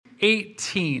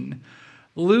18.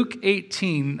 Luke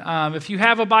 18. If you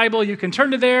have a Bible, you can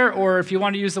turn to there, or if you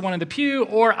want to use the one in the pew,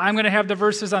 or I'm going to have the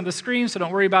verses on the screen, so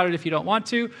don't worry about it if you don't want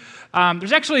to.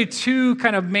 There's actually two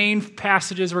kind of main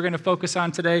passages we're going to focus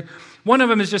on today. One of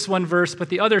them is just one verse, but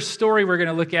the other story we're going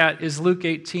to look at is Luke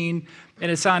 18,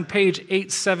 and it's on page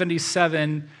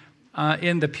 877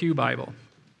 in the Pew Bible.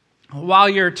 While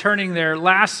you're turning there,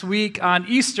 last week on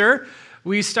Easter,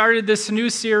 we started this new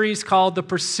series called The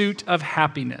Pursuit of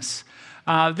Happiness.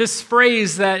 This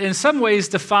phrase that in some ways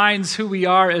defines who we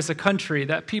are as a country,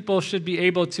 that people should be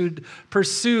able to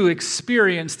pursue,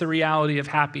 experience the reality of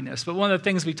happiness. But one of the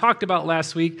things we talked about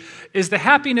last week is the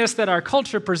happiness that our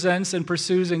culture presents and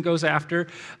pursues and goes after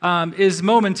is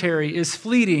momentary, is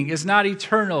fleeting, is not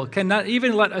eternal, cannot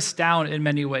even let us down in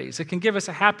many ways. It can give us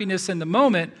a happiness in the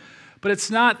moment, but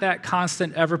it's not that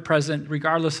constant, ever-present,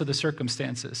 regardless of the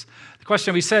circumstances. The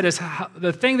question we said is,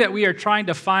 the thing that we are trying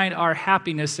to find our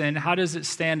happiness in, how does it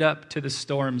stand up to the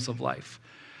storms of life?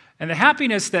 And the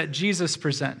happiness that Jesus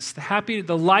presents,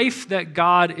 the life that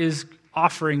God is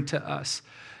offering to us,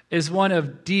 is one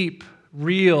of deep,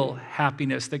 real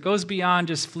happiness that goes beyond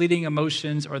just fleeting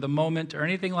emotions or the moment or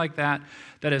anything like that,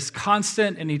 that is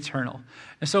constant and eternal.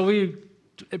 And so we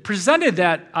presented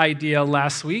that idea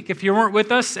last week. If you weren't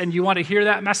with us and you want to hear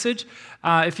that message,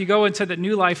 if you go into the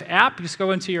New Life app, just go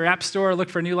into your app store, look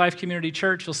for New Life Community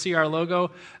Church, you'll see our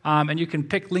logo, and you can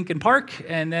pick Lincoln Park,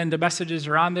 and then the messages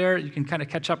are on there. You can kind of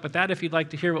catch up with that if you'd like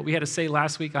to hear what we had to say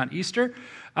last week on Easter.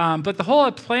 But the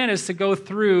whole plan is to go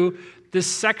through this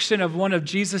section of one of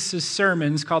Jesus'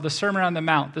 sermons called the Sermon on the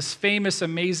Mount, this famous,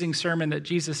 amazing sermon that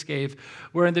Jesus gave,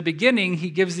 where in the beginning he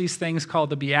gives these things called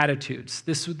the Beatitudes,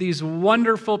 these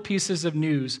wonderful pieces of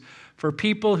news for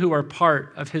people who are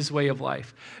part of his way of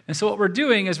life. And so what we're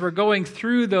doing is we're going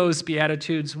through those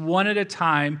Beatitudes one at a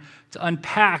time to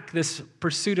unpack this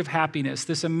pursuit of happiness,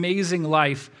 this amazing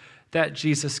life that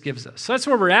Jesus gives us. So that's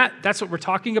where we're at. That's what we're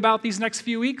talking about these next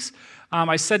few weeks.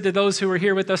 I said to those who were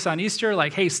here with us on Easter,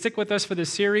 like, hey, stick with us for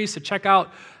this series to check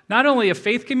out not only a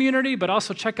faith community, but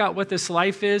also check out what this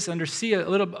life is, understand a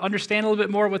little bit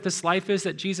more what this life is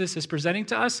that Jesus is presenting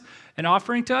to us and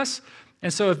offering to us.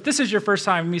 And so if this is your first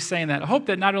time me saying that, I hope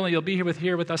that not only you'll be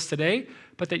here with us today,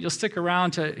 but that you'll stick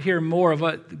around to hear more of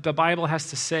what the Bible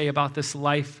has to say about this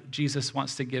life Jesus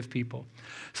wants to give people.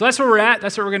 So that's where we're at.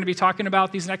 That's what we're going to be talking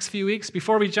about these next few weeks.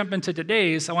 Before we jump into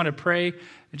today's, I want to pray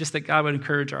and just that God would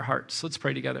encourage our hearts. Let's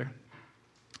pray together.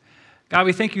 God,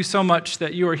 we thank you so much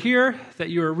that you are here, that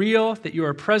you are real, that you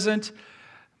are present.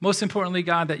 Most importantly,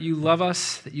 God, that you love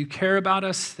us, that you care about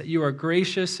us, that you are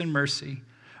gracious and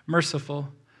merciful.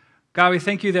 God, we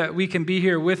thank you that we can be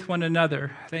here with one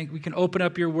another. I think we can open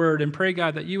up your word and pray,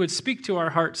 God, that you would speak to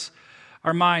our hearts,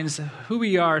 our minds, who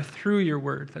we are through your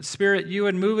word. That Spirit, you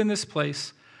would move in this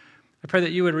place. I pray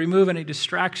that you would remove any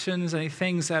distractions, any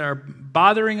things that are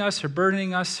bothering us or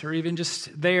burdening us, or even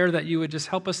just there, that you would just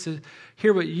help us to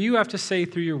hear what you have to say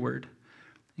through your word.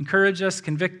 Encourage us,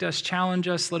 convict us, challenge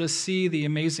us. Let us see the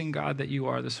amazing God that you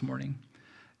are this morning.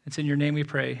 It's in your name we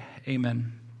pray.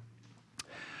 Amen.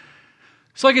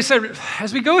 So like I said,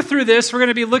 as we go through this, we're going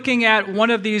to be looking at one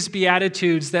of these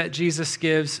Beatitudes that Jesus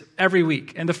gives every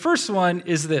week. And the first one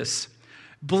is this: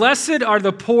 Blessed are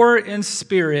the poor in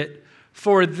spirit,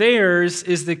 for theirs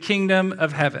is the kingdom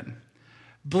of heaven.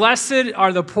 Blessed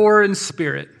are the poor in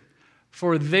spirit,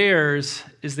 for theirs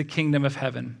is the kingdom of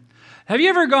heaven. Have you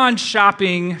ever gone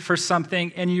shopping for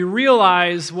something and you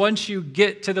realize once you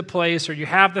get to the place, or you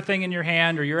have the thing in your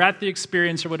hand, or you're at the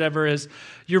experience or whatever it is,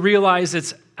 you realize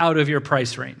it's out of your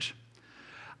price range?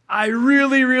 I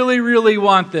really, really, really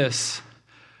want this.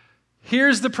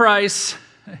 Here's the price,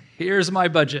 here's my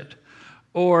budget.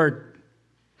 Or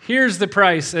here's the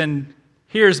price and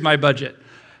here's my budget.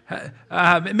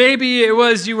 Maybe it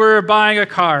was you were buying a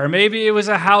car. Maybe it was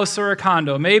a house or a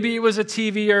condo. Maybe it was a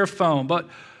TV or a phone. But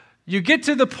you get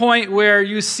to the point where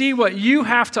you see what you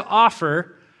have to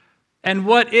offer and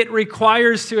what it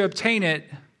requires to obtain it,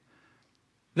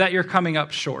 that you're coming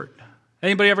up short.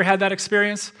 Anybody ever had that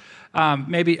experience?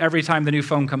 Maybe every time the new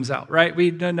phone comes out, right?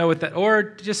 We don't know what that, or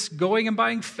just going and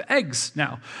buying eggs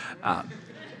now.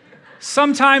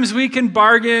 Sometimes we can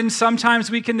bargain,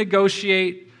 sometimes we can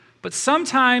negotiate, but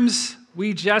sometimes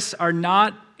we just are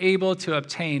not able to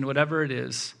obtain whatever it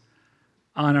is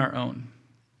on our own.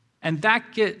 And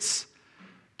that gets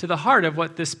to the heart of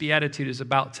what this Beatitude is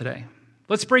about today.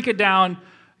 Let's break it down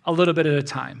a little bit at a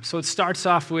time. So it starts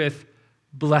off with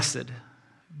blessed.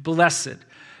 Blessed.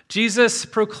 Jesus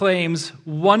proclaims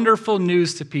wonderful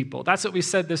news to people. That's what we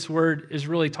said this word is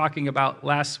really talking about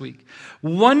last week.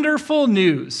 Wonderful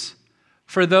news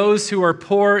for those who are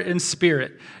poor in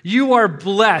spirit. You are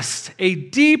blessed, a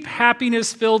deep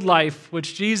happiness-filled life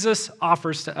which Jesus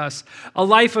offers to us, a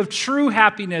life of true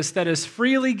happiness that is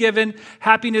freely given,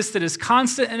 happiness that is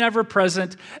constant and ever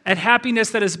present, and happiness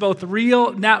that is both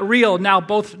real now,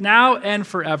 both now and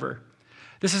forever.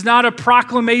 This is not a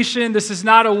proclamation. This is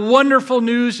not a wonderful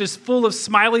news just full of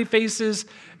smiley faces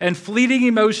and fleeting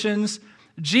emotions.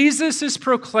 Jesus is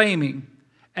proclaiming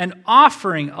and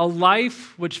offering a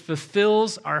life which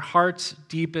fulfills our heart's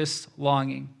deepest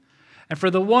longing. And for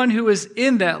the one who is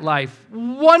in that life,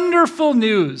 wonderful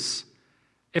news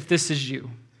if this is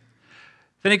you.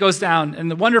 Then it goes down,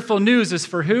 and the wonderful news is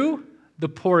for who? The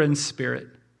poor in spirit.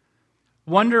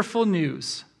 Wonderful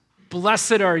news.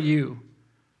 Blessed are you,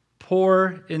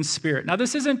 poor in spirit. Now,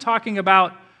 this isn't talking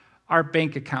about our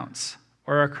bank accounts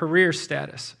or our career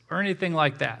status or anything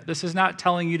like that. This is not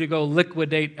telling you to go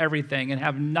liquidate everything and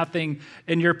have nothing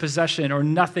in your possession or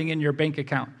nothing in your bank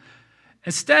account.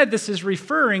 Instead, this is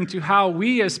referring to how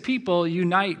we as people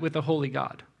unite with the Holy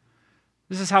God.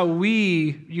 This is how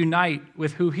we unite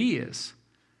with who He is.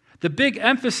 The big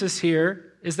emphasis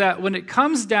here is that when it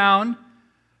comes down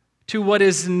to what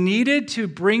is needed to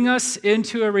bring us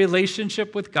into a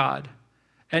relationship with God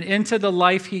and into the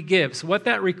life He gives, what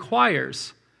that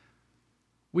requires,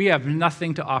 we have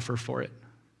nothing to offer for it.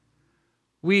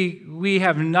 We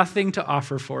have nothing to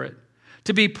offer for it.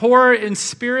 To be poor in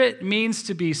spirit means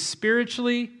to be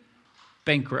spiritually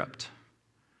bankrupt.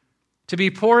 To be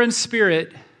poor in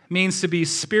spirit means to be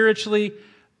spiritually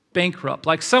bankrupt.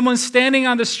 Like someone standing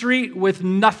on the street with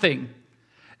nothing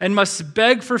and must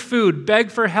beg for food,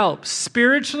 beg for help.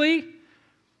 Spiritually,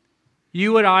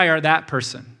 you and I are that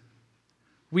person.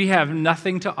 We have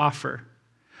nothing to offer.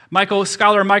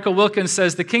 Scholar Michael Wilkins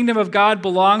says, the kingdom of God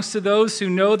belongs to those who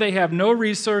know they have no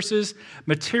resources,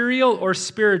 material or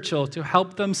spiritual, to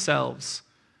help themselves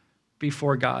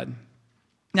before God.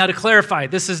 Now, to clarify,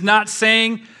 this is not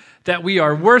saying that we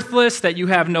are worthless, that you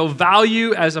have no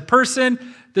value as a person.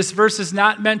 This verse is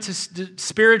not meant to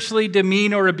spiritually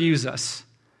demean or abuse us.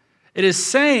 It is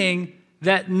saying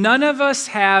that none of us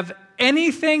have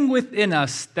anything within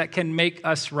us that can make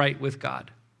us right with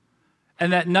God,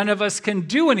 and that none of us can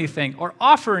do anything or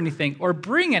offer anything or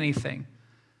bring anything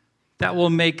that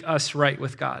will make us right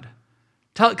with God.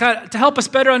 To help us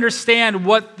better understand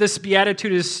what this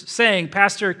beatitude is saying,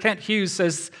 Pastor Kent Hughes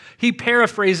says, he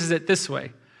paraphrases it this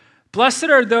way: blessed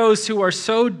are those who are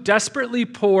so desperately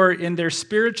poor in their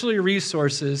spiritual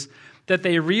resources that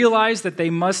they realize that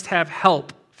they must have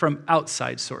help from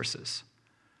outside sources.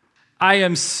 I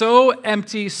am so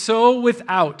empty, so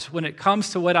without when it comes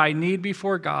to what I need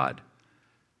before God.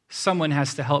 Someone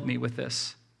has to help me with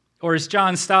this. Or as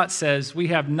John Stott says, we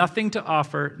have nothing to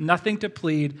offer, nothing to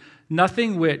plead,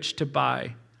 nothing which to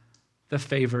buy the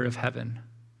favor of heaven.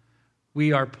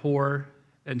 We are poor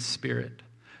in spirit.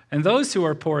 And those who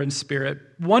are poor in spirit,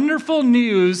 wonderful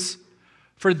news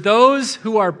for those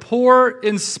who are poor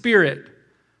in spirit.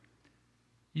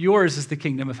 Yours is the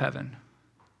kingdom of heaven.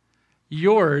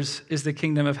 Yours is the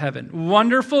kingdom of heaven.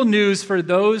 Wonderful news for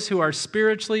those who are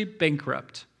spiritually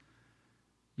bankrupt.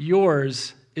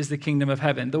 Yours is the kingdom of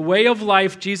heaven. The way of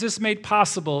life Jesus made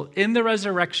possible in the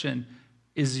resurrection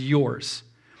is yours.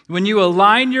 When you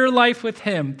align your life with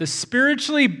Him, the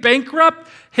spiritually bankrupt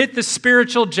hit the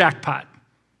spiritual jackpot.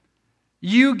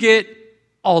 You get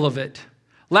all of it.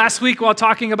 Last week, while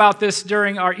talking about this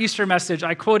during our Easter message,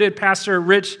 I quoted Pastor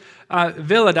Rich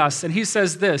Villodas, and he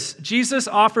says this: Jesus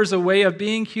offers a way of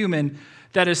being human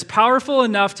that is powerful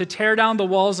enough to tear down the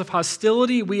walls of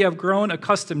hostility we have grown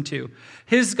accustomed to.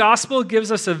 His gospel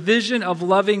gives us a vision of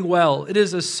loving well. It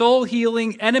is a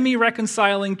soul-healing,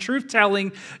 enemy-reconciling,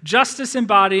 truth-telling,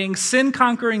 justice-embodying,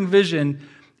 sin-conquering vision.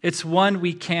 It's one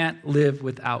we can't live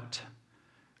without.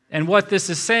 And what this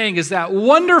is saying is that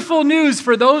wonderful news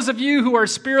for those of you who are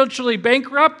spiritually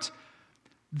bankrupt,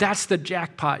 that's the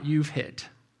jackpot you've hit.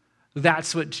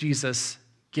 That's what Jesus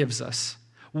gives us.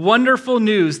 Wonderful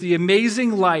news, the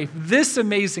amazing life, this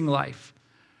amazing life,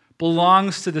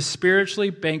 belongs to the spiritually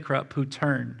bankrupt who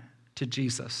turn to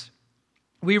Jesus.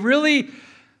 We really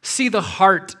see the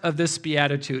heart of this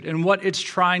beatitude and what it's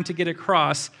trying to get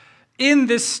across in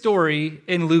this story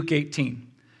in Luke 18.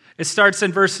 It starts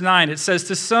in verse 9. It says,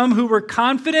 to some who were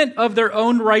confident of their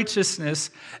own righteousness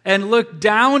and looked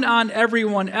down on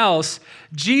everyone else,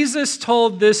 Jesus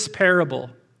told this parable.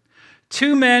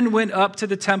 2 men went up to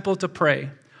the temple to pray,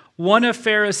 one a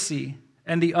Pharisee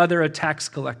and the other a tax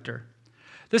collector.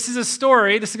 This is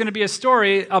going to be a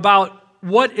story about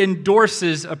what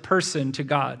endorses a person to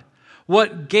God,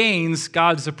 what gains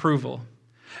God's approval.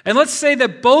 And let's say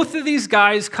that both of these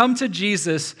guys come to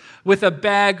Jesus with a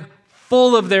bag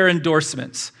full of their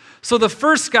endorsements. So the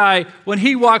first guy, when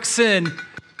he walks in,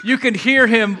 you can hear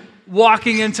him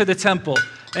walking into the temple.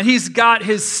 And he's got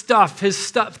his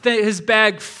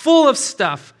bag full of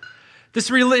stuff. He's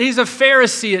a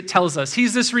Pharisee, it tells us.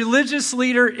 He's this religious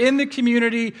leader in the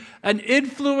community, an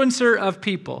influencer of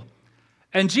people.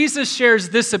 And Jesus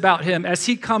shares this about him as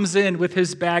he comes in with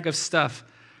his bag of stuff.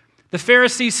 The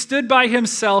Pharisee stood by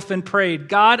himself and prayed,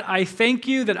 God, I thank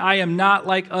you that I am not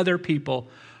like other people,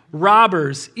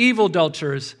 robbers,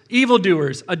 evildoers,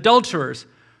 adulterers,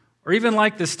 or even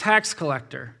like this tax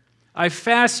collector. I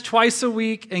fast twice a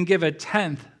week and give a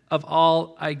tenth of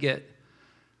all I get.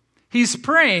 He's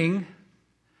praying,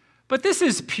 but this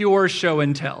is pure show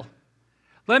and tell.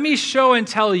 Let me show and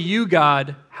tell you,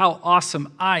 God, how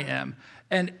awesome I am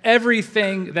and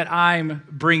everything that I'm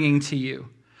bringing to you.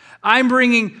 I'm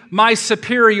bringing my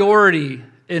superiority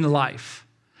in life.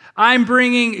 I'm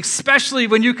bringing, especially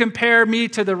when you compare me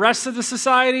to the rest of the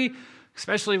society,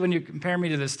 especially when you compare me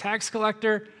to this tax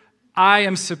collector, I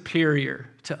am superior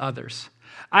to others.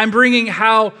 I'm bringing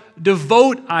how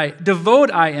devout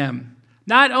I am.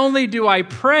 Not only do I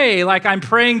pray like I'm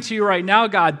praying to you right now,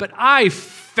 God, but I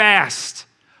fast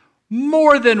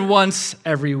more than once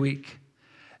every week.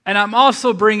 And I'm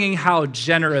also bringing how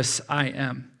generous I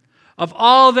am. Of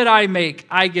all that I make,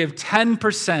 I give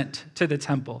 10% to the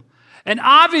temple. And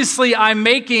obviously, I'm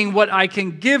making what I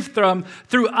can give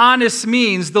through honest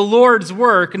means, the Lord's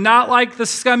work, not like the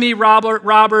scummy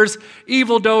robbers,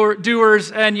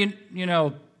 evildoers, and you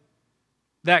know,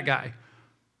 that guy.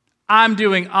 I'm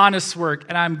doing honest work,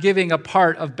 and I'm giving a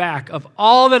part of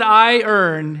all that I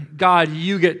earn. God,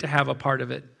 you get to have a part of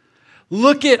it.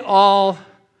 Look at all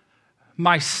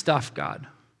my stuff, God.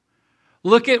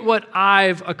 Look at what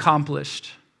I've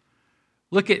accomplished.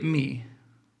 Look at me.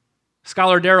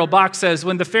 Scholar Darrell Bock says,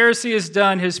 when the Pharisee is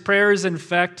done, his prayer is in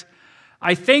effect,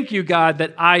 I thank you, God,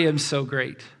 that I am so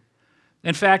great.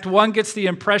 In fact, one gets the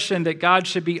impression that God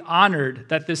should be honored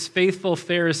that this faithful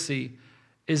Pharisee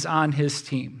is on his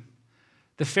team.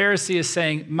 The Pharisee is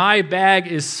saying, my bag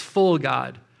is full,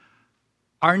 God.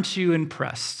 Aren't you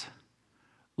impressed?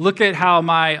 Look at how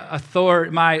my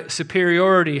authority, my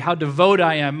superiority, how devout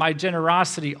I am, my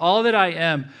generosity, all that I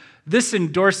am. This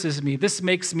endorses me. This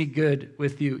makes me good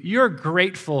with you. You're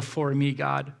grateful for me,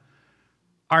 God,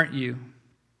 aren't you?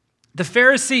 The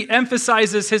Pharisee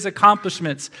emphasizes his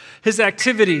accomplishments, his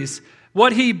activities,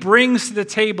 what he brings to the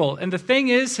table. And the thing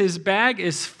is, his bag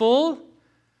is full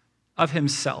of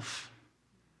himself.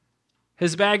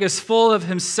 His bag is full of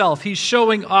himself. He's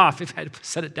showing off. If I had to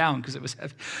set it down because it was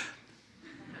heavy.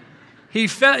 He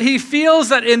feels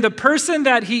that in the person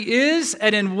that he is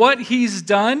and in what he's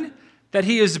done, that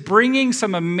he is bringing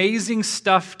some amazing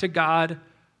stuff to God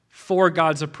for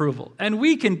God's approval. And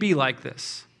we can be like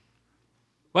this.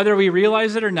 Whether we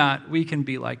realize it or not, we can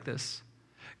be like this.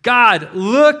 God,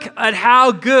 look at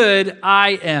how good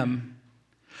I am.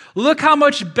 Look how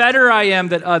much better I am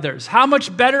than others. How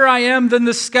much better I am than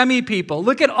the scummy people.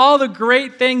 Look at all the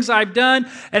great things I've done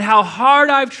and how hard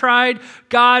I've tried.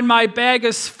 God, my bag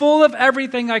is full of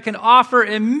everything I can offer.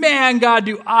 And man, God,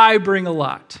 do I bring a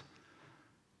lot.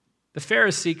 The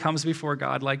Pharisee comes before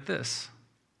God like this.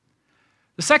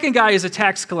 The second guy is a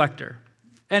tax collector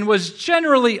and was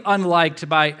generally unliked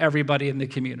by everybody in the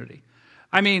community.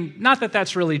 I mean, not that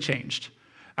that's really changed.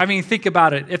 I mean, think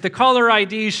about it. If the caller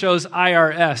ID shows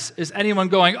IRS, is anyone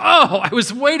going, oh, I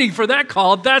was waiting for that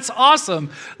call. That's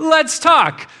awesome. Let's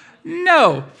talk.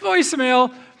 No.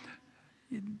 Voicemail,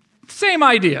 same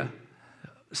idea.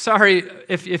 Sorry,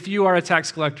 if you are a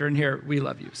tax collector in here, we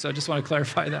love you. So I just want to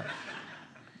clarify that.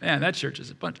 Man, that church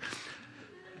is a bunch.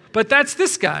 But that's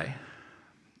this guy.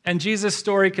 And Jesus'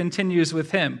 story continues with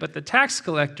him. But the tax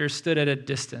collector stood at a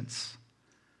distance.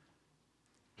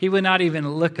 He would not even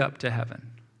look up to heaven,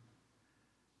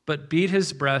 but beat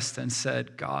his breast and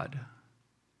said, God,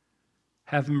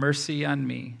 have mercy on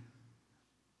me,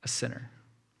 a sinner.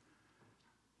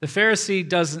 The Pharisee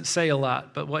doesn't say a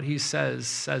lot, but what he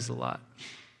says a lot.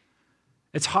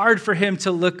 It's hard for him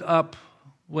to look up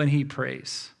when he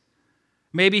prays.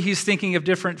 Maybe he's thinking of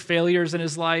different failures in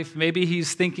his life. Maybe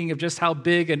he's thinking of just how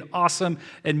big and awesome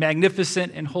and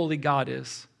magnificent and holy God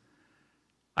is.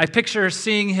 I picture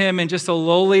seeing him in just a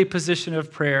lowly position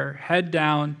of prayer, head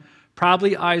down,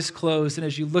 probably eyes closed, and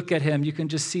as you look at him, you can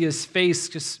just see his face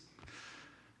just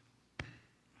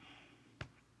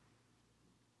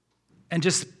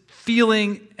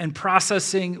feeling and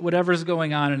processing whatever's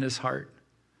going on in his heart.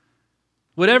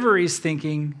 Whatever he's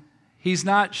thinking, he's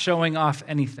not showing off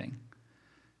anything.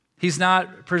 He's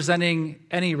not presenting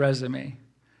any resume.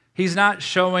 He's not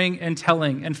showing and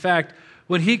telling. In fact,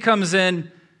 when he comes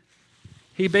in,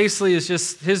 He basically is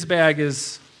just, his bag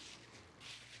is,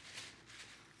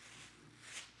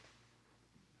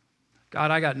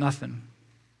 God, I got nothing.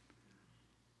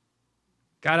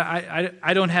 God,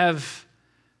 I don't have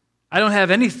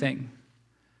anything.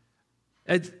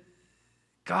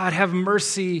 God, have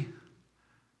mercy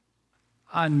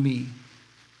on me.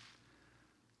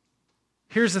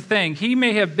 Here's the thing. He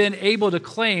may have been able to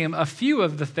claim a few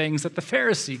of the things that the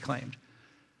Pharisee claimed.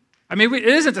 I mean, it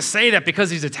isn't to say that because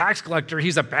he's a tax collector,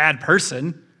 he's a bad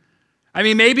person. I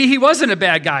mean, maybe he wasn't a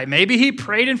bad guy. Maybe he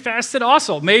prayed and fasted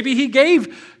also. Maybe he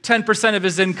gave 10% of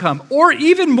his income, or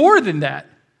even more than that.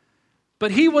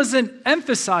 But he wasn't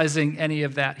emphasizing any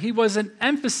of that. He wasn't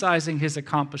emphasizing his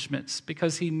accomplishments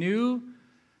because he knew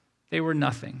they were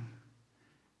nothing.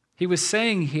 He was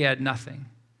saying he had nothing.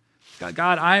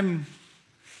 God, I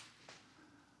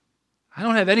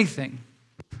don't have anything.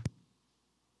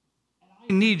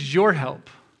 I need your help.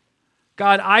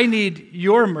 God, I need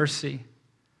your mercy.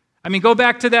 I mean, go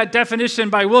back to that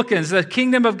definition by Wilkins. The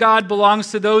kingdom of God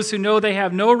belongs to those who know they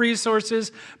have no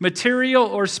resources, material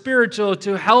or spiritual,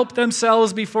 to help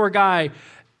themselves before God.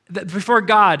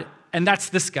 And that's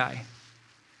this guy.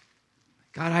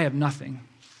 God, I have nothing.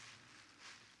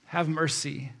 Have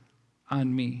mercy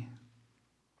on me.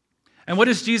 And what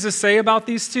does Jesus say about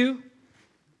these two?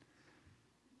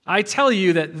 I tell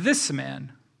you that this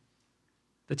man,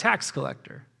 the tax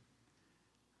collector,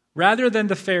 rather than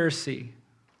the Pharisee,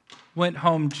 went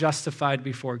home justified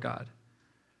before God.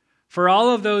 For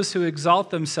all of those who exalt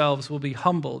themselves will be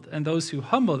humbled, and those who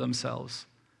humble themselves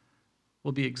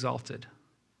will be exalted.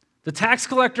 The tax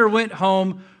collector went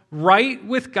home right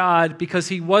with God because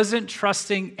he wasn't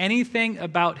trusting anything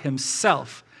about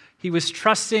himself. He was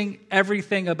trusting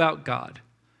everything about God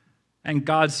and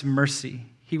God's mercy.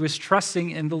 He was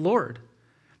trusting in the Lord.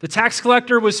 The tax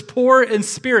collector was poor in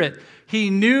spirit. He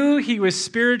knew he was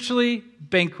spiritually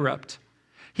bankrupt.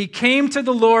 He came to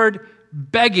the Lord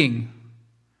begging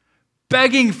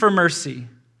for mercy,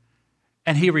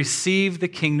 and he received the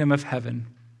kingdom of heaven.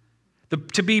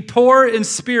 To be poor in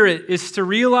spirit is to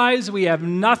realize we have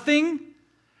nothing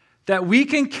that we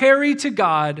can carry to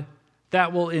God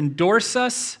that will endorse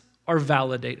us or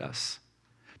validate us.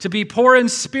 To be poor in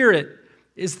spirit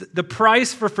is the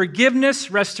price for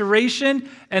forgiveness, restoration,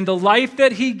 and the life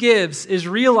that he gives is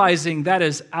realizing that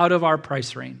is out of our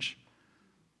price range.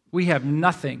 We have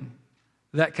nothing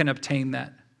that can obtain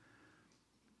that.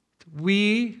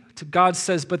 God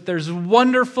says, but there's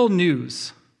wonderful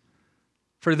news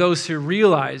for those who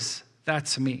realize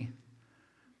that's me.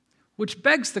 Which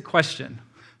begs the question,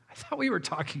 I thought we were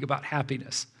talking about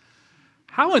happiness.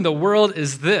 How in the world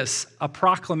is this a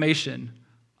proclamation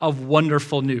of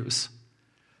wonderful news?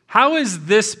 How is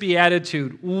this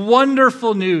beatitude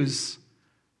wonderful news?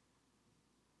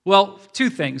 Well, two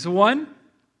things. One,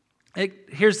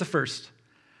 here's the first.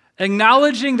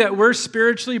 Acknowledging that we're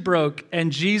spiritually broke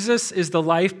and Jesus is the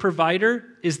life provider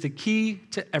is the key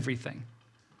to everything.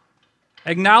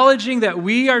 Acknowledging that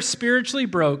we are spiritually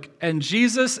broke and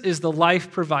Jesus is the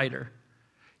life provider.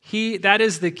 That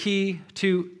is the key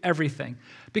to everything.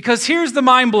 Because here's the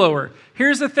mind blower.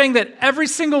 Here's the thing that every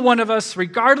single one of us,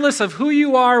 regardless of who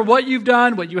you are, what you've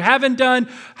done, what you haven't done,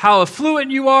 how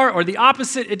affluent you are, or the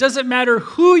opposite, it doesn't matter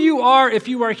who you are. If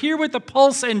you are here with a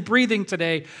pulse and breathing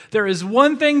today, there is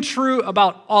one thing true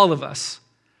about all of us.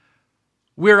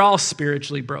 We're all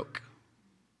spiritually broke.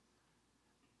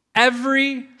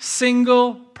 Every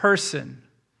single person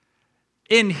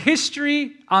in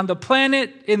history, on the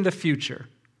planet, in the future,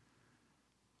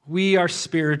 we are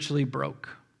spiritually broke.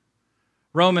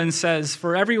 Romans says,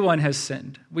 for everyone has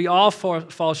sinned. We all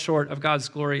fall short of God's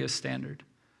glorious standard.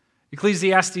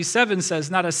 Ecclesiastes 7 says,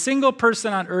 not a single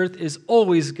person on earth is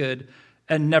always good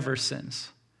and never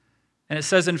sins. And it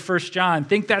says in 1 John,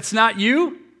 think that's not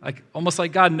you? Almost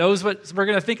like God knows what we're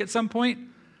going to think at some point.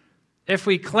 If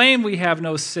we claim we have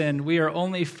no sin, we are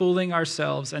only fooling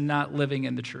ourselves and not living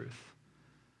in the truth.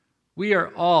 We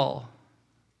are all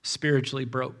spiritually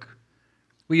broke.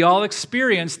 We all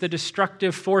experience the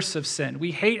destructive force of sin.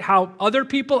 We hate how other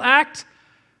people act,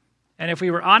 and if we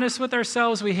were honest with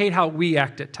ourselves, we hate how we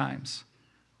act at times.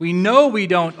 We know we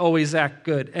don't always act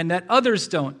good, and that others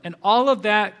don't, and all of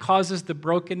that causes the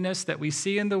brokenness that we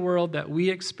see in the world that we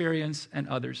experience and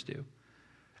others do.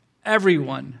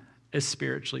 Everyone is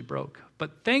spiritually broke,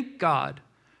 but thank God,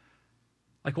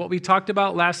 like what we talked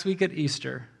about last week at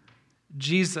Easter,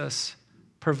 Jesus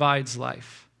provides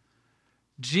life.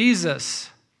 Jesus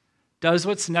does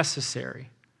what's necessary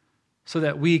so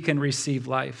that we can receive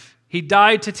life. He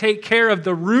died to take care of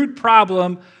the root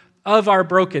problem of our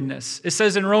brokenness. It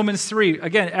says in Romans 3,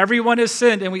 again, everyone has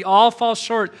sinned and we all fall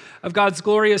short of God's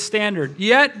glorious standard.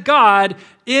 Yet God,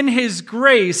 in his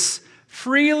grace,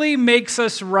 freely makes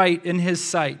us right in his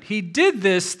sight. He did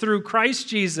this through Christ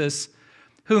Jesus,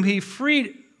 whom he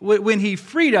freed when he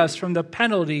freed us from the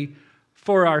penalty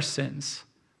for our sins.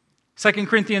 2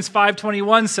 Corinthians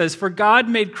 5:21 says, "For God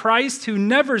made Christ, who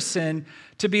never sinned,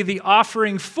 to be the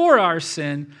offering for our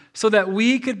sin, so that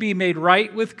we could be made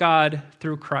right with God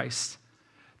through Christ."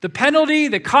 The penalty,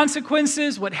 the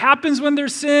consequences, what happens when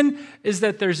there's sin is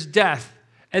that there's death.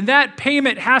 And that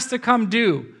payment has to come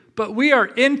due. But we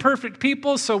are imperfect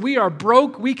people, so we are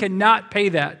broke. We cannot pay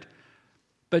that.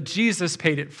 But Jesus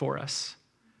paid it for us.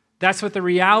 That's what the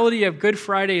reality of Good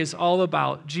Friday is all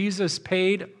about. Jesus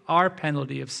paid our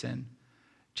penalty of sin.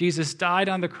 Jesus died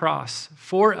on the cross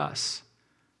for us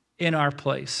in our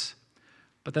place.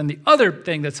 But then the other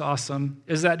thing that's awesome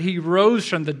is that he rose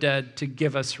from the dead to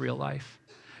give us real life.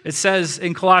 It says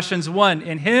in Colossians 1,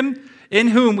 in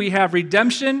whom we have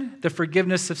redemption, the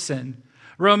forgiveness of sin.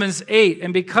 Romans 8,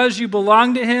 and because you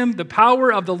belong to him, the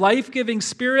power of the life-giving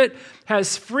Spirit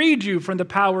has freed you from the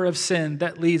power of sin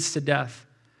that leads to death.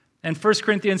 And 1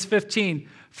 Corinthians 15,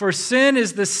 for sin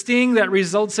is the sting that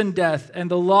results in death, and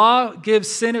the law gives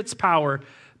sin its power.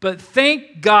 But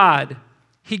thank God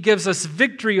he gives us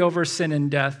victory over sin and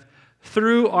death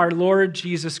through our Lord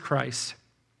Jesus Christ.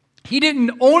 He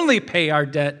didn't only pay our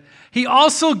debt, he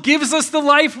also gives us the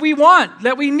life we want,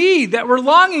 that we need, that we're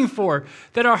longing for,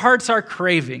 that our hearts are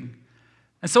craving.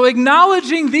 And so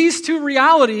acknowledging these two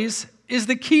realities is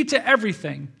the key to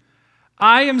everything.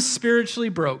 I am spiritually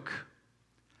broke.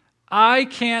 I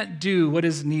can't do what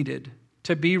is needed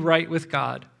to be right with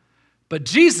God, but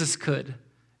Jesus could,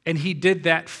 and he did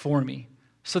that for me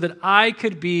so that I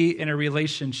could be in a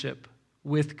relationship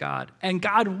with God. And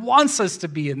God wants us to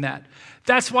be in that.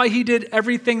 That's why he did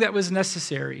everything that was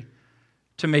necessary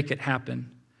to make it happen.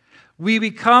 We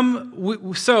become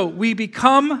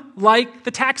like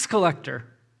the tax collector.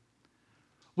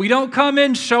 We don't come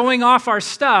in showing off our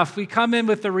stuff. We come in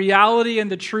with the reality and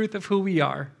the truth of who we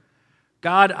are.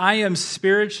 God, I am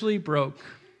spiritually broke.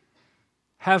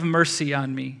 Have mercy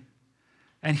on me.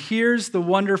 And here's the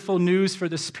wonderful news for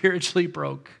the spiritually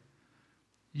broke.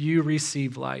 You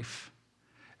receive life.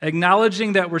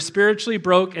 Acknowledging that we're spiritually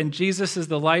broke and Jesus is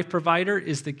the life provider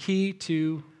is the key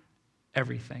to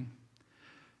everything.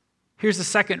 Here's the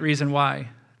second reason why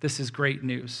this is great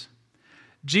news.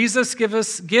 Jesus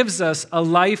gives us a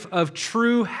life of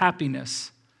true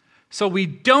happiness. So we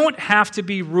don't have to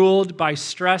be ruled by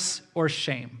stress or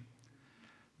shame.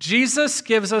 Jesus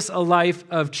gives us a life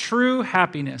of true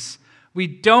happiness. We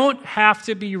don't have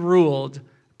to be ruled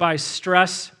by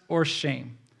stress or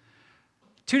shame.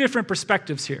 Two different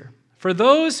perspectives here. For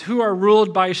those who are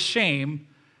ruled by shame,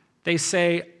 they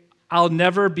say, I'll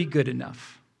never be good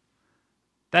enough.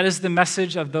 That is the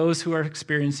message of those who are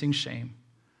experiencing shame.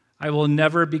 I will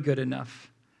never be good enough.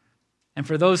 And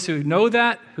for those who know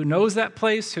that, who knows that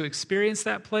place, who experience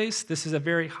that place, this is a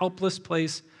very helpless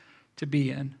place to be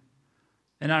in.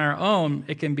 And on our own,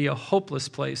 it can be a hopeless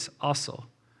place also.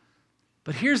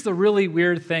 But here's the really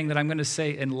weird thing that I'm going to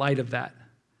say in light of that.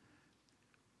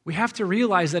 We have to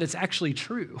realize that it's actually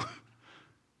true.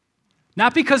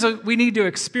 Not because we need to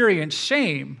experience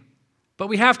shame, but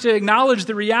we have to acknowledge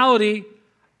the reality,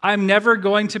 I'm never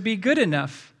going to be good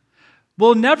enough.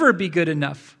 We'll never be good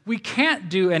enough. We can't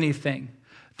do anything.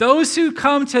 Those who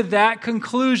come to that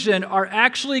conclusion are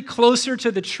actually closer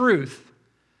to the truth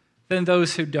than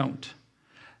those who don't.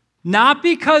 Not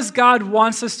because God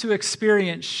wants us to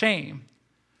experience shame,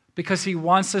 because he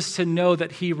wants us to know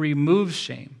that he removes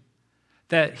shame,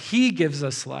 that he gives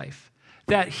us life,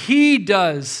 that he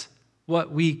does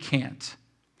what we can't.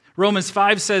 Romans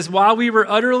 5 says, while we were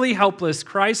utterly helpless,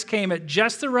 Christ came at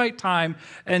just the right time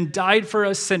and died for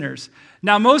us sinners.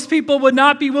 Now, most people would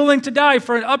not be willing to die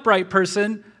for an upright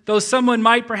person, though someone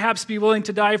might perhaps be willing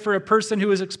to die for a person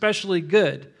who is especially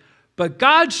good. But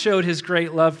God showed his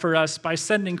great love for us by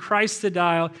sending Christ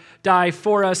to die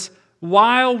for us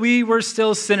while we were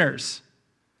still sinners.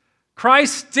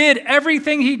 Christ did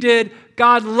everything he did.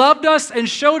 God loved us and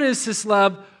showed us his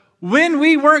love when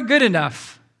we weren't good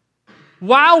enough.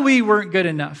 While we weren't good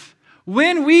enough,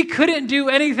 when we couldn't do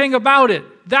anything about it.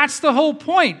 That's the whole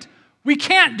point. We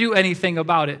can't do anything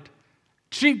about it.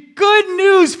 Good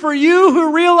news for you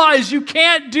who realize you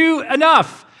can't do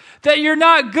enough, that you're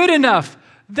not good enough.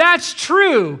 That's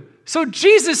true. So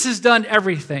Jesus has done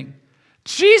everything.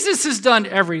 Jesus has done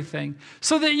everything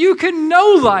so that you can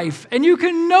know life and you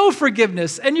can know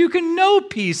forgiveness and you can know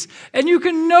peace and you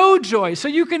can know joy. So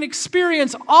you can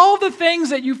experience all the things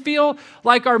that you feel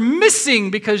like are missing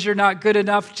because you're not good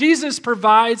enough. Jesus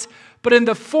provides, but in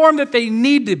the form that they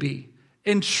need to be,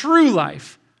 in true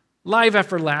life, life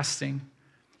everlasting.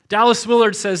 Dallas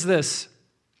Willard says this: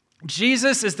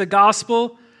 Jesus is the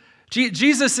gospel.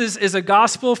 Jesus is a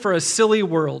gospel for a silly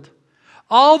world.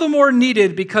 All the more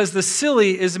needed because the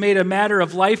silly is made a matter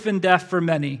of life and death for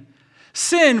many.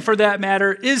 Sin, for that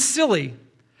matter, is silly.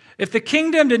 If the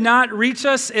kingdom did not reach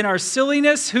us in our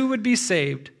silliness, who would be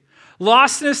saved?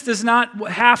 Lostness does not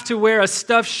have to wear a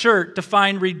stuffed shirt to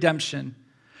find redemption.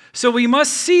 So we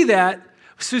must see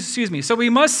So we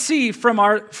must see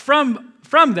from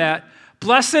that,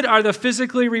 blessed are the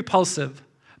physically repulsive.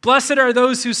 Blessed are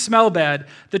those who smell bad,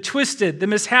 the twisted, the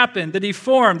misshapen, the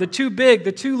deformed, the too big,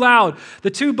 the too loud, the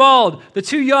too bald, the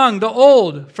too young, the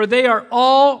old, for they are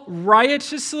all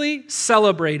riotously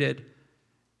celebrated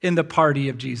in the party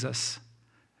of Jesus.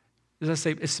 Does that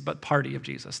say it's the party of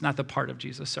Jesus, not the part of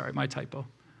Jesus? Sorry, my typo.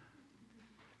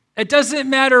 It doesn't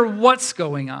matter what's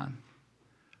going on.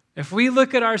 If we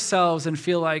look at ourselves and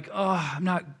feel like, oh, I'm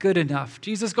not good enough,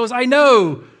 Jesus goes, I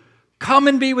know, come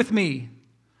and be with me.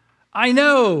 I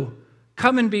know,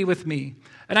 come and be with me.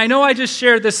 And I know I just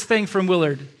shared this thing from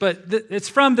Willard, but it's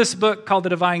from this book called The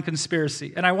Divine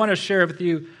Conspiracy. And I want to share with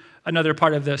you another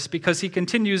part of this because he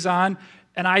continues on,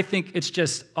 and I think it's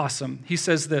just awesome. He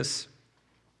says this: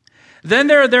 then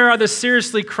there are the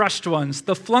seriously crushed ones,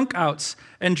 the flunk-outs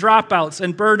and dropouts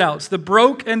and burnouts, the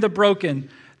broke and the broken,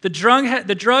 the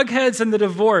drug heads and the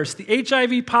divorced, the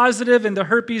HIV positive and the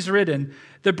herpes ridden,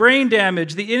 the brain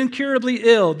damaged, the incurably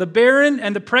ill, the barren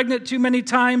and the pregnant too many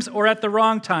times or at the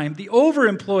wrong time, the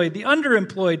overemployed, the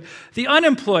underemployed, the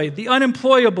unemployed, the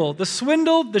unemployable, the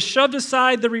swindled, the shoved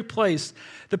aside, the replaced,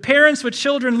 the parents with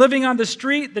children living on the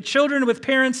street, the children with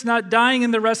parents not dying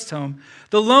in the rest home,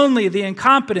 the lonely, the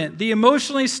incompetent, the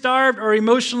emotionally starved or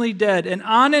emotionally dead, and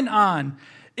on and on.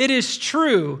 It is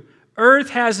true.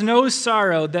 Earth has no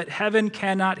sorrow that heaven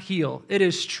cannot heal. It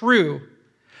is true.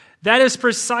 That is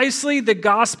precisely the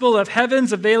gospel of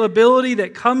heaven's availability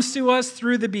that comes to us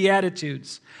through the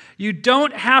Beatitudes. You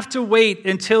don't have to wait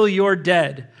until you're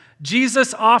dead.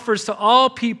 Jesus offers to all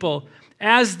people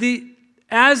as these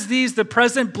the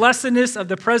present blessedness of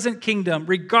the present kingdom,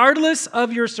 regardless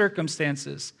of your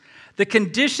circumstances. The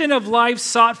condition of life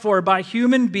sought for by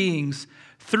human beings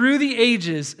through the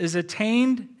ages is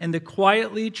attained in the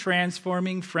quietly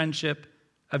transforming friendship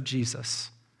of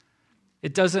Jesus.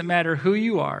 It doesn't matter who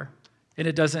you are, and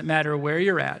it doesn't matter where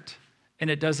you're at, and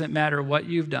it doesn't matter what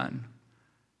you've done.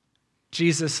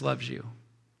 Jesus loves you.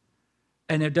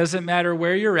 And it doesn't matter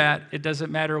where you're at, it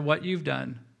doesn't matter what you've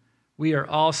done. We are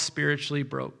all spiritually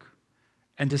broke.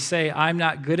 And to say, I'm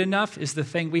not good enough, is the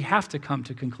thing we have to come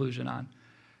to conclusion on,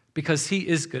 because he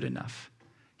is good enough.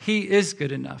 He is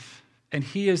good enough, and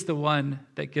he is the one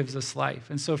that gives us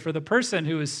life. And so for the person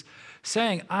who is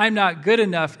saying, I'm not good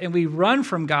enough, and we run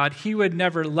from God, he would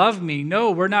never love me.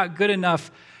 No, we're not good enough,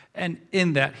 and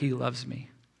in that he loves me.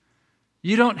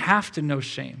 You don't have to know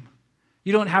shame.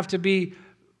 You don't have to be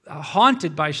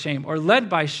haunted by shame or led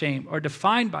by shame or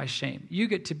defined by shame. You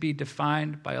get to be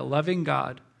defined by a loving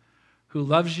God who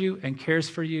loves you and cares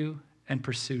for you and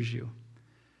pursues you.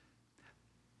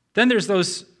 Then there's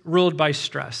those ruled by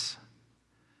stress.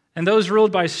 And those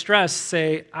ruled by stress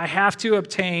say, I have to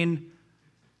obtain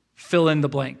fill in the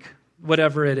blank,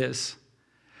 whatever it is.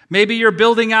 Maybe you're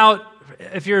building out,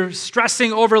 if you're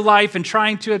stressing over life and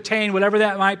trying to obtain whatever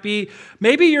that might be,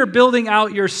 maybe you're building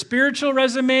out your spiritual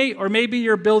resume, or maybe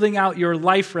you're building out your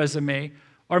life resume,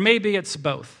 or maybe it's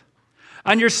both.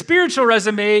 On your spiritual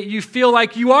resume, you feel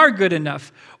like you are good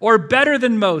enough or better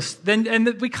than most.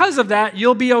 And because of that,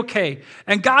 you'll be okay.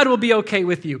 And God will be okay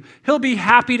with you. He'll be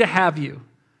happy to have you.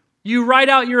 You write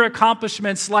out your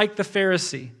accomplishments like the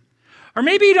Pharisee. Or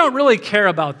maybe you don't really care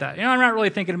about that. I'm not really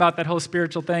thinking about that whole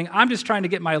spiritual thing. I'm just trying to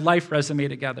get my life resume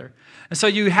together. And so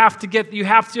you have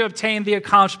to obtain the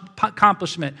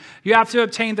accomplishment. You have to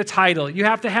obtain the title. You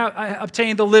have to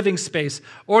obtain the living space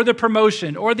or the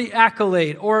promotion or the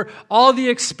accolade or all the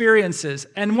experiences.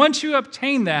 And once you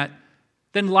obtain that,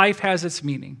 then life has its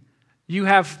meaning. You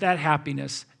have that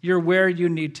happiness. You're where you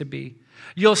need to be.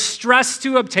 You'll stress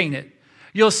to obtain it.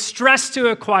 You'll stress to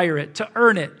acquire it, to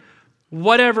earn it.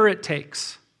 Whatever it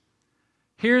takes.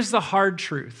 Here's the hard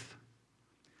truth.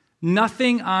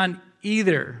 Nothing on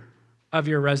either of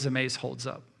your resumes holds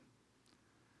up.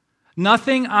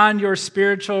 Nothing on your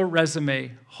spiritual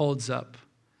resume holds up.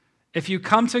 If you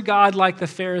come to God like the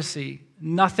Pharisee,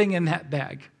 nothing in that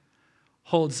bag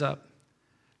holds up.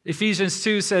 Ephesians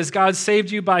 2 says, God saved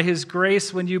you by his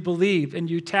grace when you believe, and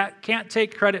you can't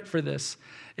take credit for this.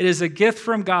 It is a gift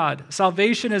from God.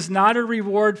 Salvation is not a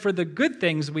reward for the good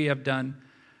things we have done,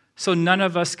 so none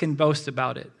of us can boast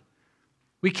about it.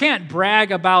 We can't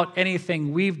brag about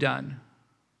anything we've done.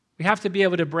 We have to be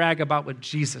able to brag about what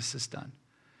Jesus has done.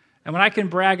 And when I can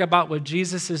brag about what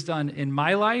Jesus has done in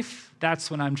my life, that's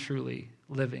when I'm truly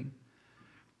living.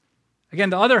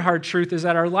 Again, the other hard truth is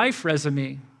that our life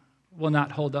resume will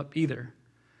not hold up either.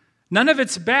 None of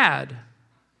it's bad,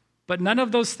 but none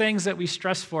of those things that we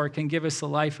stress for can give us a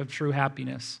life of true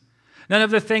happiness. None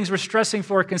of the things we're stressing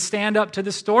for can stand up to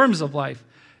the storms of life.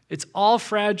 It's all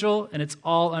fragile and it's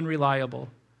all unreliable.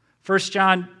 1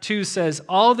 John 2 says,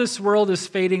 all this world is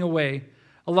fading away,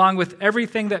 along with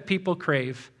everything that people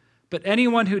crave. But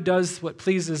anyone who does what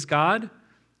pleases God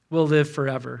will live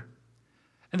forever.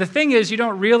 And the thing is, you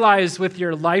don't realize with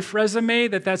your life resume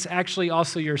that that's actually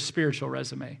also your spiritual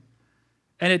resume.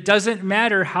 And it doesn't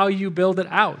matter how you build it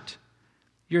out.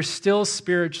 You're still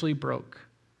spiritually broke.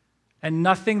 And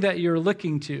nothing that you're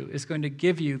looking to is going to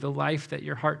give you the life that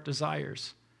your heart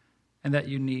desires and that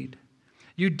you need.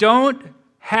 You don't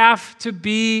have to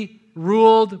be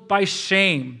ruled by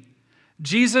shame.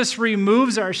 Jesus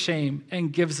removes our shame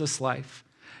and gives us life.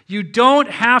 You don't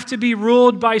have to be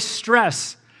ruled by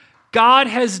stress. God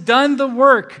has done the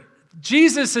work.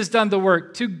 Jesus has done the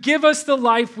work to give us the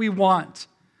life we want.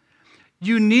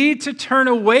 You need to turn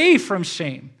away from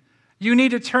shame. You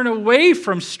need to turn away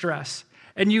from stress.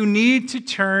 And you need to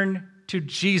turn to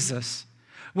Jesus.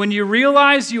 When you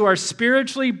realize you are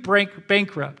spiritually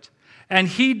bankrupt, and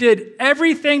he did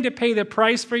everything to pay the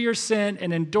price for your sin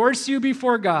and endorse you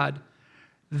before God,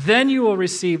 then you will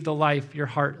receive the life your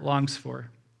heart longs for.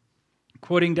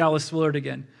 Quoting Dallas Willard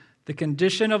again, the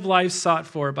condition of life sought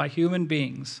for by human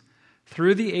beings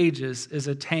through the ages is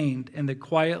attained in the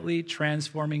quietly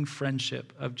transforming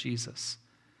friendship of Jesus.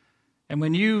 And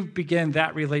when you begin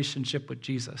that relationship with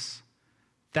Jesus,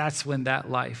 that's when that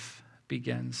life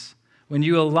begins. When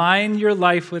you align your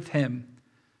life with him,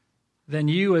 then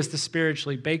you, as the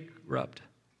spiritually bankrupt,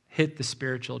 hit the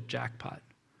spiritual jackpot.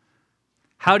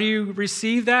 How do you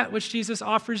receive that which Jesus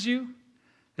offers you?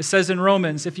 It says in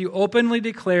Romans, if you openly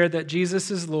declare that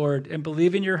Jesus is Lord and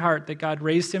believe in your heart that God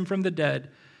raised him from the dead,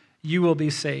 you will be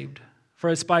saved. For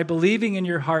it's by believing in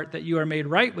your heart that you are made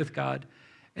right with God,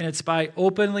 and it's by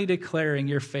openly declaring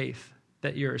your faith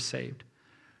that you are saved.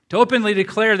 To openly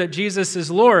declare that Jesus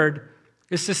is Lord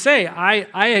is to say,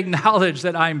 I acknowledge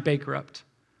that I'm bankrupt.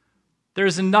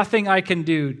 There's nothing I can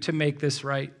do to make this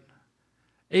right.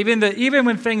 Even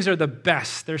when things are the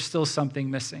best, there's still something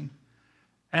missing.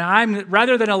 And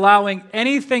rather than allowing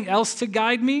anything else to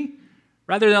guide me,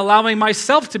 rather than allowing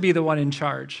myself to be the one in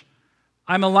charge,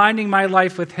 I'm aligning my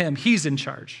life with him. He's in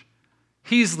charge.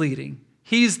 He's leading.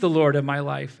 He's the Lord of my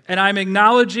life. And I'm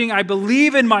acknowledging, I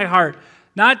believe in my heart,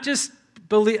 not just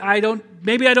believe,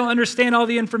 maybe I don't understand all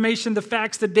the information, the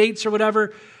facts, the dates, or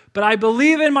whatever, but I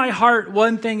believe in my heart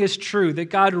one thing is true, that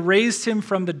God raised him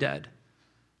from the dead.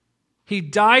 He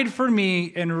died for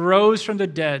me and rose from the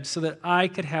dead so that I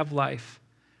could have life.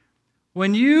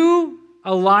 When you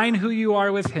align who you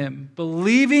are with him,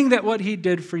 believing that what he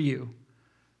did for you,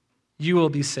 you will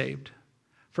be saved.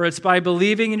 For it's by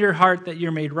believing in your heart that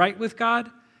you're made right with God,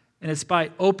 and it's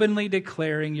by openly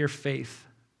declaring your faith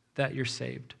that you're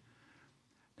saved.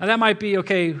 Now that might be,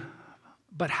 okay,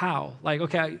 but how?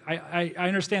 I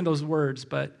understand those words,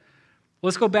 but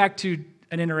let's go back to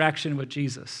an interaction with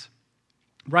Jesus.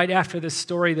 Right after this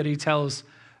story that he tells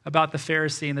about the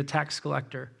Pharisee and the tax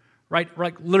collector, right,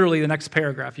 literally the next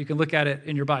paragraph, you can look at it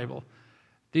in your Bible.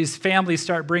 These families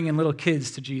start bringing little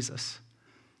kids to Jesus.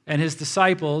 And his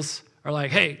disciples are like,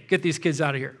 hey, get these kids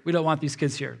out of here. We don't want these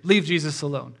kids here. Leave Jesus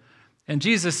alone. And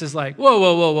Jesus is like,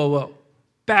 whoa.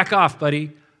 Back off,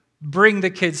 buddy. Bring the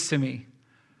kids to me.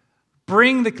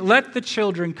 Let the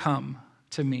children come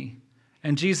to me.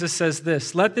 And Jesus says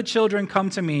this, let the children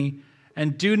come to me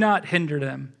and do not hinder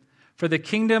them, for the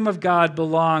kingdom of God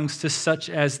belongs to such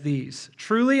as these.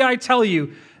 Truly I tell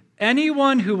you,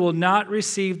 anyone who will not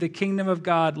receive the kingdom of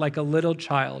God like a little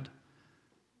child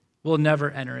will never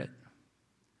enter it.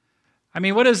 I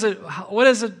mean, what is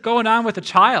it going on with a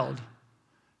child?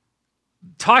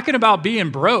 Talking about being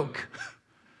broke.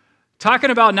 Talking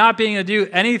about not being able to do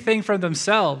anything for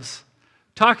themselves.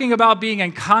 Talking about being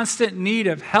in constant need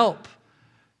of help.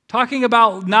 Talking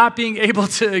about not being able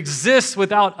to exist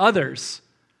without others.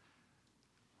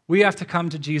 We have to come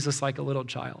to Jesus like a little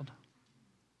child.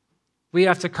 We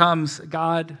have to come,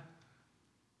 God,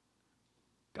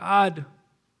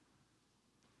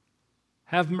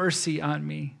 have mercy on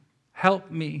me. Help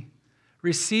me.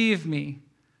 Receive me.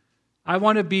 I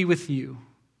want to be with you.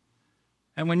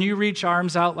 And when you reach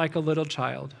arms out like a little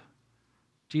child,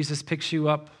 Jesus picks you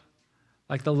up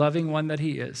like the loving one that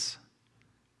he is,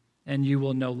 and you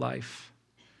will know life.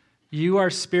 You are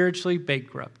spiritually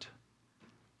bankrupt.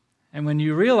 And when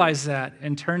you realize that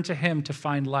and turn to him to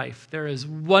find life, there is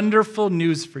wonderful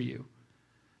news for you.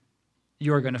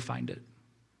 You're going to find it.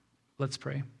 Let's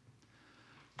pray.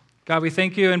 God, we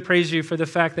thank you and praise you for the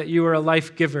fact that you are a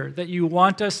life giver, that you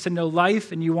want us to know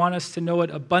life and you want us to know it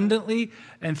abundantly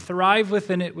and thrive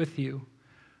within it with you.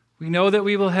 We know that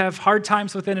we will have hard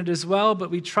times within it as well, but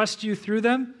we trust you through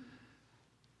them.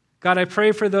 God, I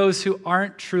pray for those who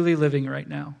aren't truly living right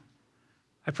now.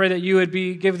 I pray that you would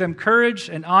give them courage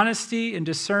and honesty and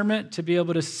discernment to be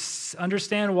able to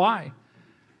understand why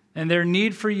and their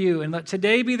need for you. And let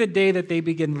today be the day that they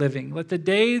begin living. Let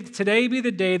today be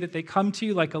the day that they come to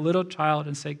you like a little child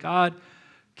and say, God,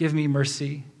 give me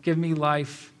mercy, give me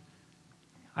life.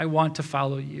 I want to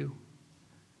follow you.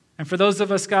 And for those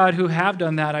of us, God, who have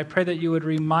done that, I pray that you would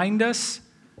remind us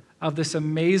of this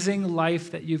amazing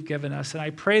life that you've given us. And I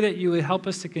pray that you would help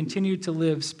us to continue to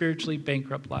live spiritually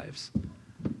bankrupt lives.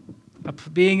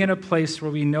 Being in a place where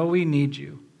we know we need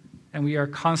you and we are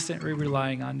constantly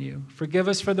relying on you. Forgive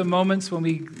us for the moments when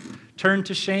we turn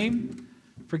to shame.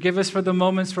 Forgive us for the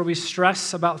moments where we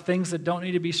stress about things that don't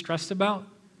need to be stressed about.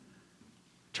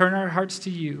 Turn our hearts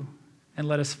to you and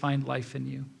let us find life in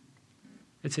you.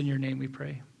 It's in your name we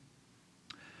pray.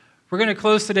 We're going to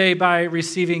close today by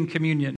receiving communion.